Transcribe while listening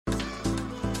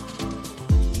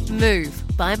Move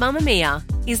by Mamamia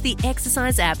is the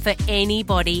exercise app for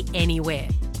anybody, anywhere.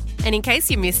 And in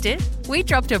case you missed it, we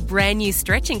dropped a brand new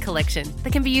stretching collection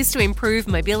that can be used to improve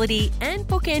mobility and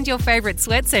bookend your favourite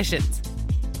sweat sessions.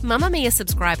 Mamamia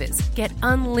subscribers get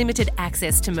unlimited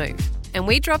access to Move, and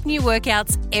we drop new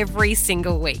workouts every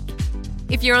single week.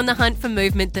 If you're on the hunt for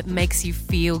movement that makes you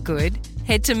feel good,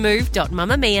 head to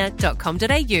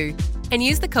move.mamamia.com.au and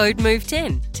use the code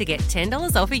MOVE10 to get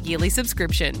 $10 off a yearly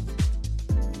subscription.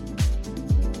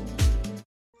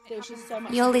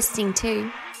 You're listening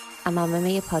to a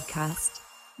Mamamia podcast.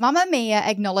 Mamamia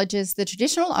acknowledges the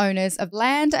traditional owners of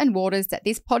land and waters that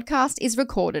this podcast is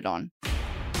recorded on.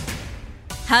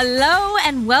 Hello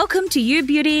and welcome to You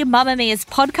Beauty, Mamamia's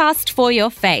podcast for your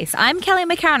face. I'm Kelly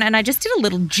McCarran and I just did a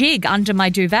little jig under my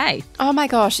duvet. Oh my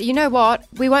gosh, you know what?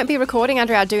 We won't be recording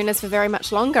under our doonas for very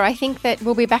much longer. I think that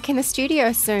we'll be back in the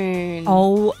studio soon.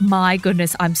 Oh my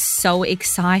goodness, I'm so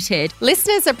excited.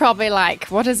 Listeners are probably like,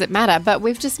 what does it matter? But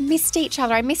we've just missed each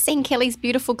other. I miss seeing Kelly's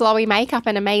beautiful glowy makeup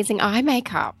and amazing eye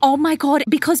makeup. Oh my God,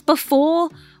 because before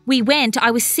we went,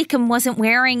 I was sick and wasn't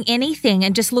wearing anything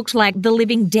and just looked like the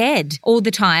living dead all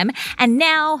the time. And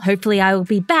now, hopefully, I will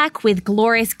be back with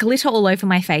glorious glitter all over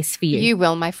my face for you. You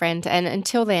will, my friend. And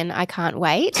until then, I can't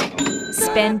wait.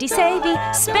 Spendy savey,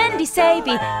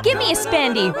 give me a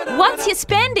spendy. What's your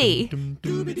spendy?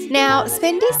 Now,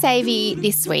 Spendy Savey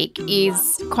this week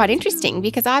is quite interesting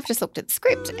because I've just looked at the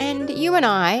script and you and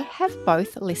I have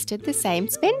both listed the same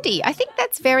Spendy. I think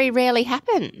that's very rarely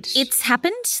happened. It's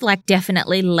happened like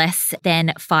definitely less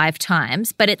than 5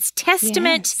 times, but it's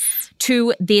testament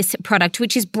to this product,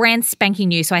 which is brand spanking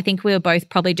new. So I think we were both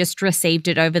probably just received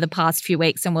it over the past few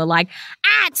weeks and we're like,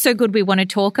 it's so good we want to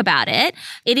talk about it.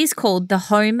 It is called the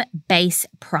Home Base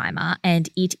Primer and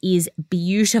it is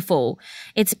beautiful.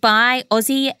 It's by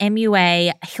Aussie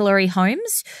MUA Hilary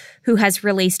Holmes, who has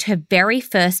released her very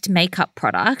first makeup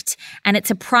product. And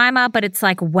it's a primer, but it's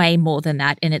like way more than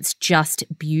that. And it's just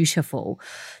beautiful.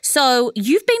 So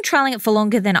you've been trialing it for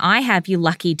longer than I have, you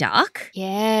lucky duck.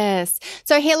 Yes.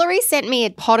 So Hilary sent me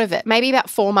a pot of it maybe about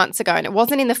 4 months ago and it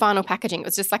wasn't in the final packaging. It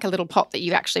was just like a little pot that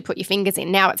you actually put your fingers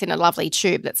in. Now it's in a lovely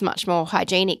tube that's much more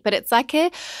hygienic, but it's like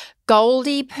a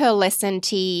goldy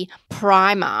pearlescent-y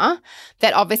primer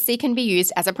that obviously can be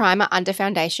used as a primer under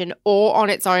foundation or on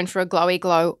its own for a glowy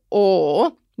glow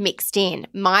or mixed in.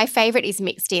 My favourite is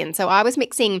mixed in. So I was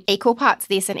mixing equal parts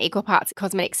this and equal parts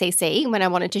Cosmetic CC when I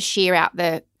wanted to sheer out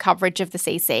the coverage of the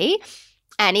CC.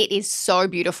 And it is so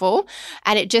beautiful.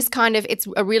 And it just it's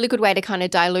a really good way to kind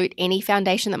of dilute any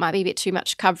foundation that might be a bit too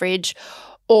much coverage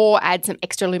or add some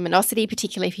extra luminosity,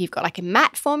 particularly if you've got like a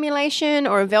matte formulation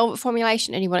or a velvet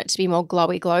formulation and you want it to be more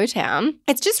glowy glow town.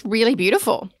 It's just really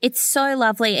beautiful. It's so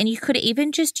lovely. And you could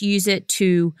even just use it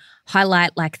to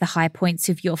highlight like the high points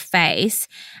of your face.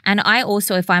 And I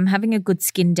also, if I'm having a good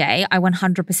skin day, I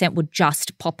 100% would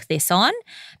just pop this on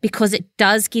because it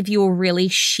does give you a really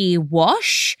sheer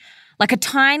wash. Like a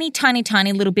tiny, tiny,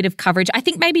 tiny little bit of coverage. I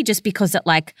think maybe just because it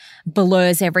like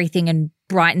blurs everything and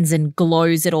brightens and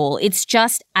glows it all. It's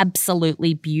just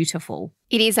absolutely beautiful.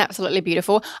 It is absolutely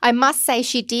beautiful. I must say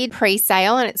she did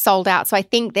pre-sale and it sold out. So I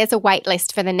think there's a wait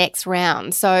list for the next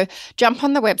round. So jump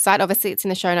on the website. Obviously, it's in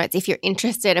the show notes if you're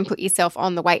interested and put yourself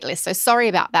on the wait list. So sorry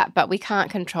about that, but we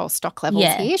can't control stock levels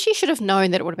here. She should have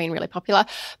known that it would have been really popular.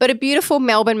 But a beautiful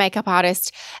Melbourne makeup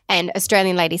artist and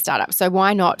Australian lady startup. So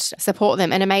why not support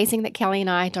them? And amazing that Kelly and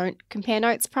I don't compare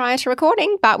notes prior to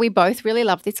recording, but we both really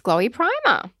love this glowy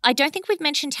primer. I don't think we've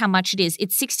mentioned how much it is.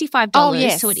 It's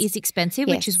 $65, so it is expensive,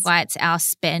 which is why it's our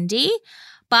spendy.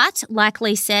 But like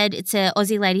Lee said, it's an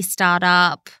Aussie lady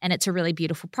startup and it's a really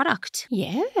beautiful product.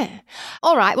 Yeah.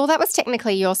 All right. Well, that was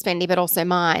technically your spendy, but also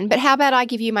mine. But how about I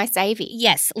give you my savey?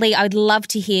 Yes, Lee, I would love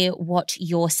to hear what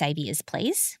your savey is,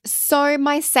 please. So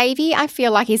my savey, I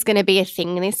feel like is going to be a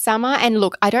thing this summer. And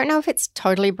look, I don't know if it's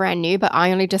totally brand new, but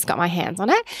I only just got my hands on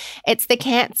it. It's the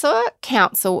Cancer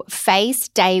Council Face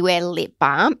Daywear Lip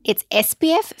Balm. It's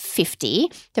SPF 50.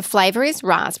 The flavour is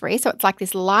raspberry. So it's like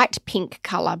this light pink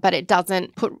colour, but it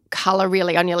doesn't put colour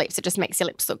really on your lips. It just makes your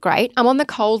lips look great. I'm on the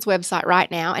Coles website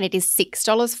right now and it is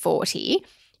 $6.40.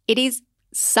 It is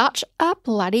such a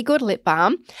bloody good lip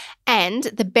balm. And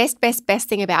the best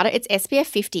thing about it, it's SPF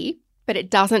 50, but it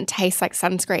doesn't taste like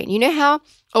sunscreen. You know how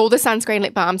all the sunscreen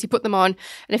lip balms, you put them on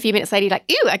and a few minutes later you're like,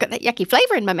 ew, I got that yucky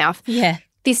flavour in my mouth. Yeah.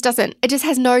 This doesn't. It just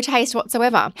has no taste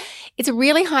whatsoever. It's a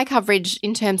really high coverage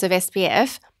in terms of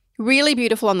SPF, really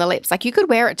beautiful on the lips. Like you could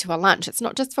wear it to a lunch. It's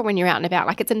not just for when you're out and about.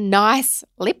 Like it's a nice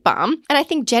lip balm. And I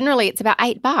think generally it's about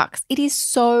 $8. It is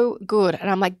so good. And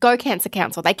I'm like, go Cancer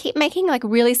Council. They keep making like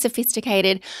really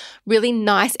sophisticated, really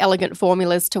nice, elegant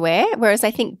formulas to wear. Whereas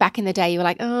I think back in the day you were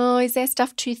like, oh, is their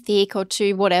stuff too thick or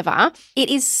too whatever? It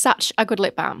is such a good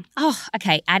lip balm. Oh,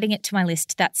 okay. Adding it to my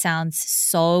list. That sounds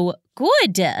so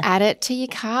good. Add it to your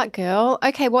cart, girl.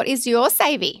 Okay, what is your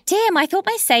savvy? Damn, I thought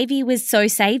my savvy was so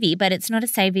savvy, but it's not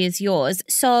as savvy as yours.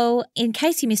 So in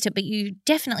case you missed it, but you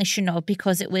definitely should know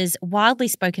because it was widely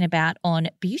spoken about on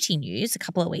Beauty News a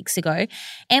couple of weeks ago,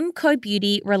 MCO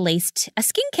Beauty released a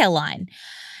skincare line.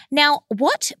 Now,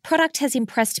 what product has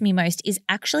impressed me most is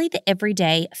actually the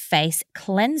Everyday Face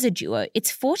Cleanser Duo.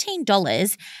 It's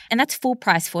 $14 and that's full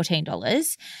price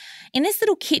 $14. In this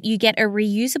little kit, you get a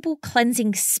reusable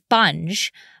cleansing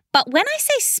sponge. But when I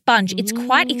say sponge, it's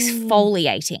quite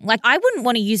exfoliating. Like I wouldn't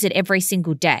want to use it every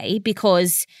single day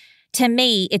because to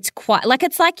me, it's quite like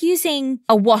it's like using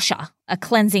a washer, a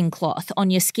cleansing cloth on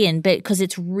your skin, but because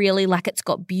it's really like it's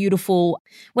got beautiful,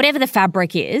 whatever the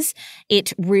fabric is,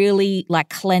 it really like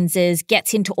cleanses,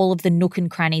 gets into all of the nook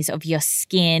and crannies of your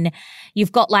skin.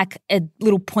 You've got like a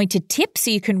little pointed tip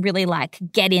so you can really like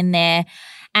get in there.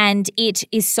 And it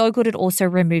is so good at also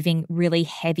removing really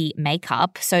heavy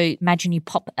makeup. So imagine you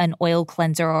pop an oil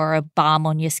cleanser or a balm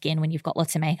on your skin when you've got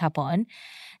lots of makeup on.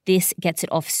 This gets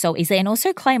it off so easily. And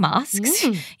also clay masks.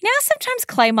 You know, sometimes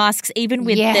clay masks, even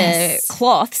with the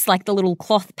cloths, like the little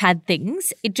cloth pad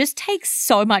things, it just takes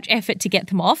so much effort to get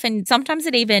them off. And sometimes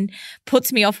it even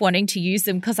puts me off wanting to use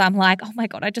them because I'm like, oh my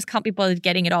God, I just can't be bothered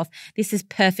getting it off. This is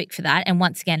perfect for that. And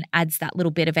once again, adds that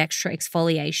little bit of extra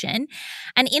exfoliation.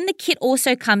 And in the kit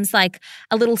also comes like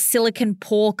a little silicone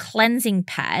pore cleansing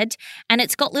pad. And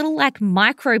it's got little like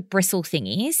micro bristle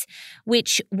thingies,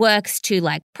 which works to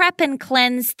like prep and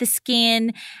cleanse the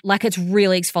skin. Like it's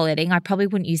really exfoliating. I probably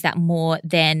wouldn't use that more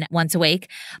than once a week.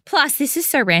 Plus, this is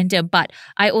so random, but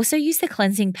I also use the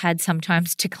cleansing pad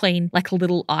sometimes to clean like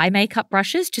little eye makeup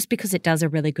brushes just because it does a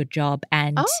really good job.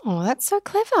 And oh, that's so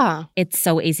clever. It's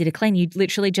so easy to clean. You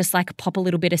literally just like pop a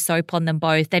little bit of soap on them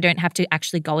both. They don't have to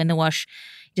actually go in the wash.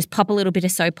 You just pop a little bit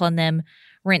of soap on them,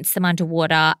 rinse them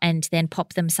underwater, and then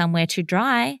pop them somewhere to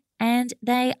dry. And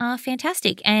they are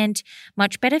fantastic and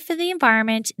much better for the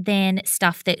environment than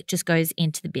stuff that just goes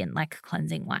into the bin like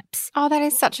cleansing wipes. Oh, that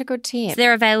is such a good tip. So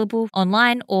they're available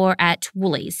online or at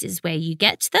Woolies is where you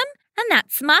get them. And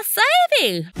that's my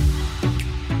savvy.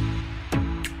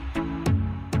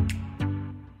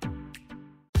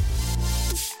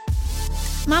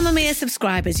 Mamamia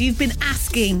subscribers, you've been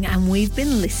asking and we've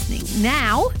been listening.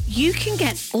 Now you can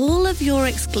get all of your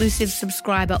exclusive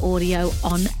subscriber audio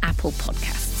on Apple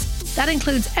Podcasts. That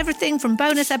includes everything from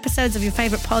bonus episodes of your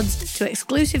favourite pods to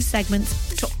exclusive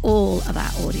segments to all of our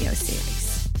audio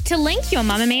series. To link your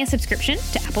Mamamia subscription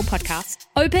to Apple Podcasts,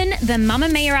 open the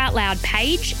Mamamia Out Loud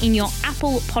page in your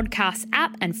Apple Podcasts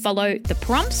app and follow the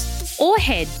prompts or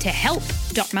head to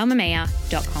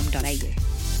help.mamamia.com.au.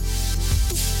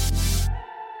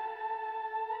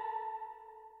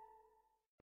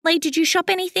 Lee, did you shop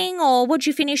anything or what'd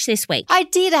you finish this week? I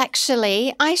did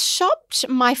actually. I shopped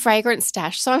my fragrance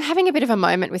stash. So I'm having a bit of a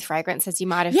moment with fragrance, as you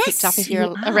might have picked up if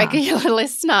you're a regular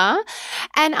listener.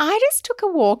 And I just took a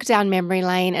walk down memory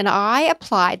lane and I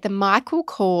applied the Michael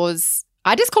Kors,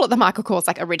 I just call it the Michael Kors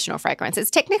like original fragrance. It's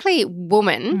technically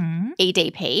Woman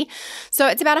EDP. So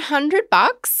it's about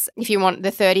 $100 if you want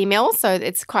the 30 ml. So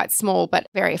it's quite small but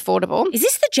very affordable. Is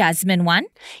this the jasmine one?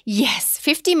 Yes.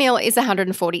 50 ml is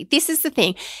 $140. This is the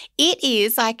thing. It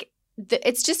is like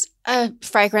it's just a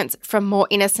fragrance from more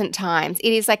innocent times.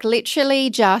 It is like literally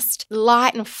just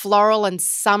light and floral and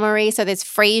summery. So there's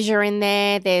freesia in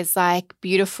there. There's like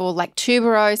beautiful like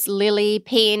tuberose, lily,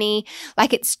 peony.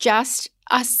 Like it's just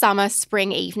a summer,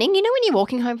 spring evening. You know when you're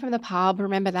walking home from the pub,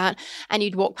 remember that? And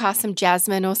you'd walk past some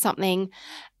jasmine or something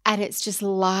and it's just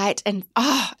light and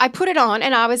I put it on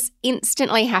and I was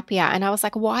instantly happier and I was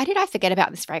like, why did I forget about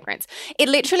this fragrance? It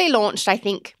literally launched, I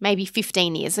think, maybe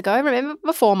 15 years ago. Remember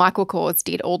before Michael Kors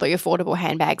did all the affordable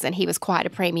handbags and he was quite a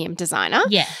premium designer?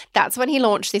 Yeah. That's when he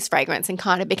launched this fragrance and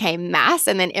kind of became mass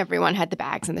and then everyone had the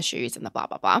bags and the shoes and the blah,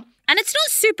 blah, blah. And it's not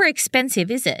super expensive,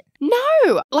 is it?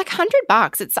 No, like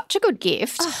 $100. It's such a good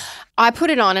gift. I put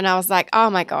it on and I was like, oh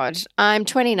my God, I'm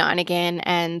 29 again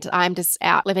and I'm just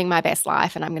out living my best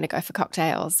life and I'm going to go for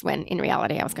cocktails when in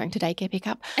reality I was going to daycare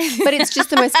pickup. But it's just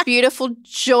the most beautiful,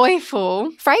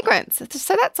 joyful fragrance.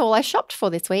 So that's all I shopped for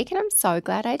this week and I'm so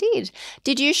glad I did.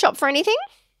 Did you shop for anything?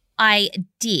 I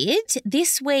did.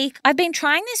 This week, I've been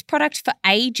trying this product for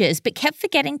ages but kept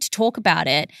forgetting to talk about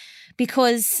it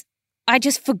because I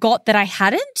just forgot that I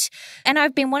hadn't. And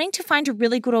I've been wanting to find a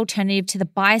really good alternative to the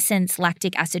Biosense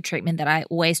lactic acid treatment that I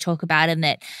always talk about and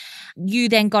that you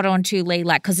then got onto, Lee,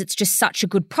 like, because it's just such a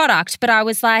good product. But I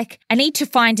was like, I need to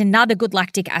find another good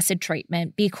lactic acid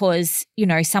treatment because, you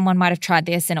know, someone might have tried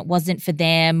this and it wasn't for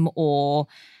them, or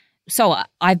so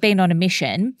I've been on a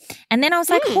mission. And then I was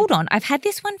like, hold on, I've had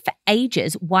this one for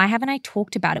ages. Why haven't I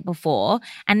talked about it before?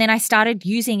 And then I started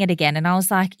using it again and I was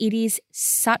like, it is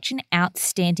such an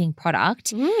outstanding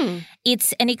product.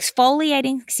 It's an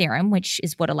exfoliating serum, which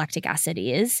is what a lactic acid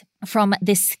is, from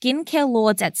the Skincare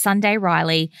Lords at Sunday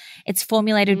Riley. It's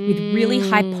formulated with really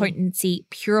high potency,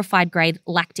 purified grade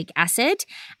lactic acid.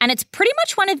 And it's pretty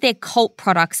much one of their cult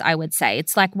products, I would say.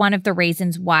 It's like one of the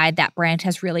reasons why that brand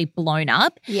has really blown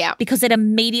up. Yeah. Because it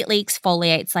immediately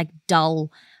exfoliates like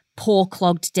dull, pore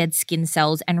clogged dead skin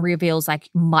cells and reveals like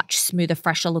much smoother,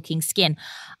 fresher looking skin.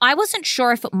 I wasn't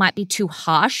sure if it might be too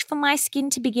harsh for my skin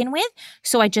to begin with,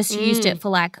 so I just used it for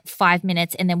like 5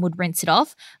 minutes and then would rinse it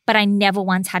off, but I never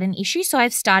once had an issue. So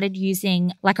I've started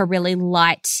using like a really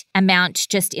light amount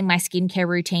just in my skincare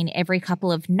routine every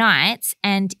couple of nights,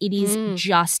 and it is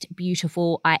just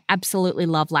beautiful. I absolutely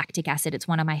love lactic acid. It's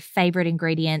one of my favorite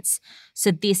ingredients.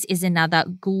 So this is another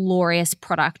glorious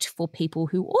product for people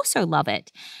who also love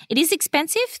it. It is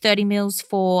expensive, 30 mils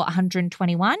for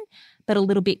 $121, but a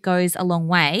little bit goes a long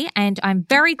way. And I'm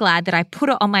very glad that I put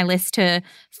it on my list to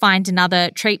find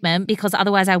another treatment, because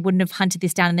otherwise I wouldn't have hunted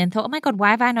this down and then thought, oh my God, why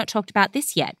have I not talked about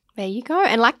this yet? There you go.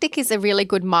 And lactic is a really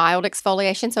good mild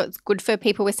exfoliation, so it's good for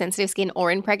people with sensitive skin or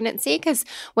in pregnancy, because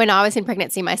when I was in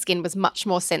pregnancy, my skin was much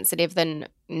more sensitive than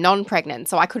non-pregnant,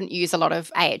 so I couldn't use a lot of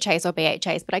AHAs or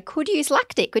BHAs, but I could use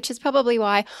lactic, which is probably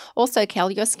why also, Kel,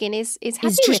 your skin is happy with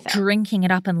it. Is just drinking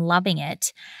it up and loving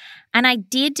it. And I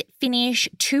did finish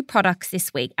 2 products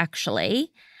this week,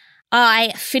 actually.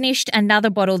 I finished another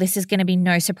bottle, this is going to be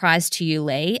no surprise to you,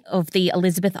 Lee, of the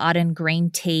Elizabeth Arden Green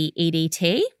Tea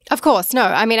EDT. Of course, no.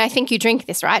 I mean, I think you drink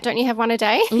this, right? Don't you have one a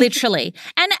day? Literally.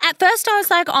 And at first I was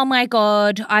like, oh my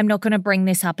God, I'm not going to bring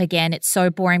this up again. It's so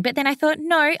boring. But then I thought,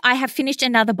 no, I have finished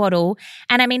another bottle.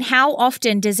 And I mean, how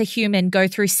often does a human go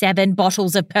through 7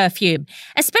 bottles of perfume,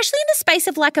 especially in the space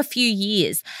of like a few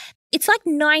years? It's like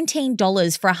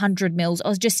 $19 for 100 mils,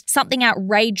 or just something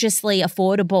outrageously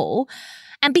affordable.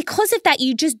 And because of that,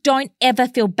 you just don't ever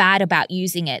feel bad about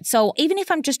using it. So even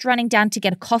if I'm just running down to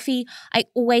get a coffee, I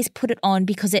always put it on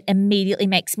because it immediately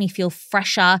makes me feel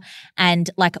fresher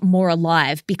and like more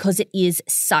alive, because it is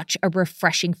such a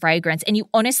refreshing fragrance. And you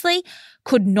honestly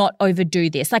could not overdo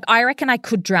this. Like, I reckon I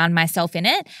could drown myself in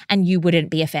it and you wouldn't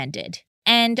be offended.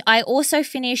 And I also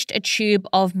finished a tube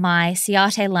of my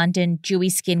Ciate London Dewy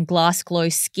Skin Glass Glow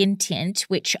Skin Tint,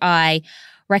 which I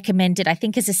recommended, I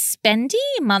think, as a spendy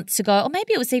months ago, or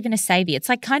maybe it was even a savvy. It's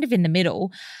like kind of in the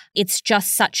middle. It's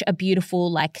just such a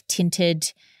beautiful, like,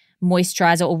 tinted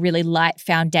moisturizer or really light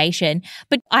foundation.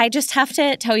 But I just have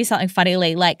to tell you something funny,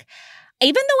 Lee. Like,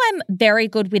 even though I'm very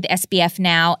good with SPF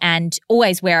now and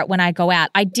always wear it when I go out,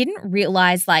 I didn't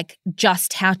realize like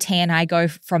just how tan I go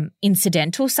from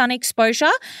incidental sun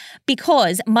exposure,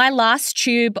 because my last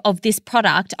tube of this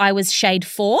product, I was shade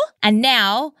 4, and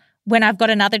now when I've got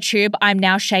another tube, I'm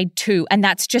now shade 2. And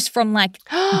that's just from like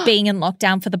being in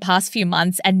lockdown for the past few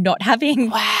months and not having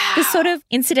the sort of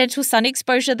incidental sun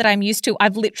exposure that I'm used to.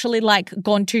 I've literally like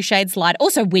gone 2 shades lighter.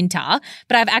 Also winter,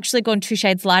 but I've actually gone 2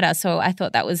 shades lighter. So I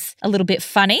thought that was a little bit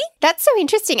funny. That's so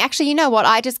interesting. Actually, you know what?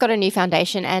 I just got a new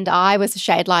foundation and I was a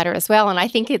shade lighter as well. And I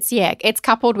think it's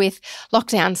coupled with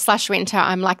lockdown/winter.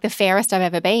 I'm like the fairest I've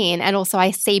ever been. And also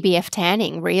I CBF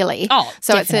tanning, really. Oh,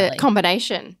 so definitely. It's a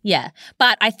combination. Yeah.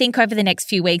 But I think over the next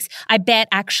few weeks, I bet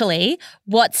actually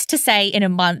what's to say in a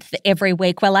month every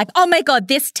week, we're like, oh my God,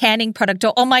 this tanning product,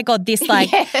 or oh my God, this like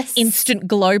instant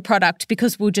glow product,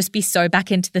 because we'll just be so back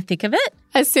into the thick of it.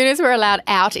 As soon as we're allowed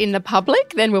out in the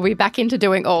public, then we'll be back into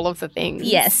doing all of the things.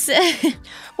 Yes.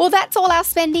 Well, that's all our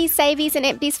spendies, savies and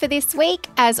empties for this week.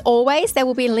 As always, there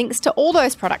will be links to all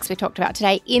those products we talked about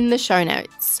today in the show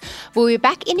notes. We'll be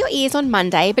back in your ears on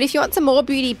Monday, but if you want some more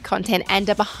beauty content and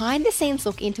a behind-the-scenes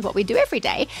look into what we do every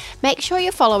day, make sure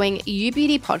you're following You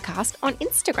Beauty Podcast on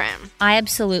Instagram. I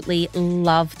absolutely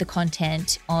love the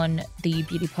content on the You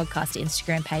Beauty Podcast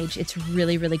Instagram page. It's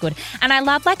really, really good. And I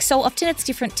love, like, so often it's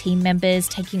different team members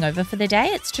taking over for the day.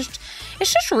 It's just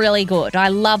really good. I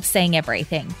love seeing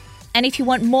everything. And if you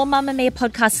want more Mamamia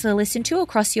podcasts to listen to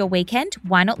across your weekend,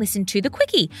 why not listen to The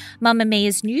Quickie,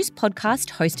 Mamamia's news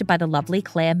podcast hosted by the lovely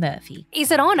Claire Murphy.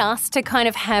 Is it on us to kind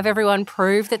of have everyone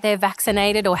prove that they're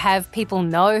vaccinated or have people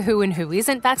know who and who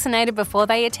isn't vaccinated before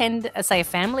they attend, say, a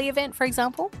family event, for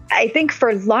example? I think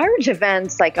for large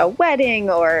events like a wedding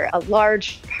or a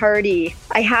large party,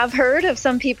 I have heard of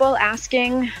some people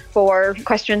asking for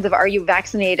questions of, are you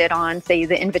vaccinated on, say,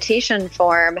 the invitation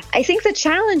form. I think the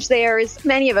challenge there is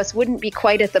many of us wouldn't be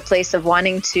quite at the place of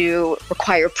wanting to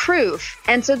require proof.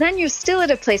 And so then you're still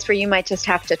at a place where you might just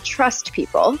have to trust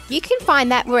people. You can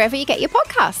find that wherever you get your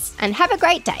podcasts. And have a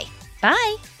great day.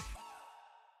 Bye.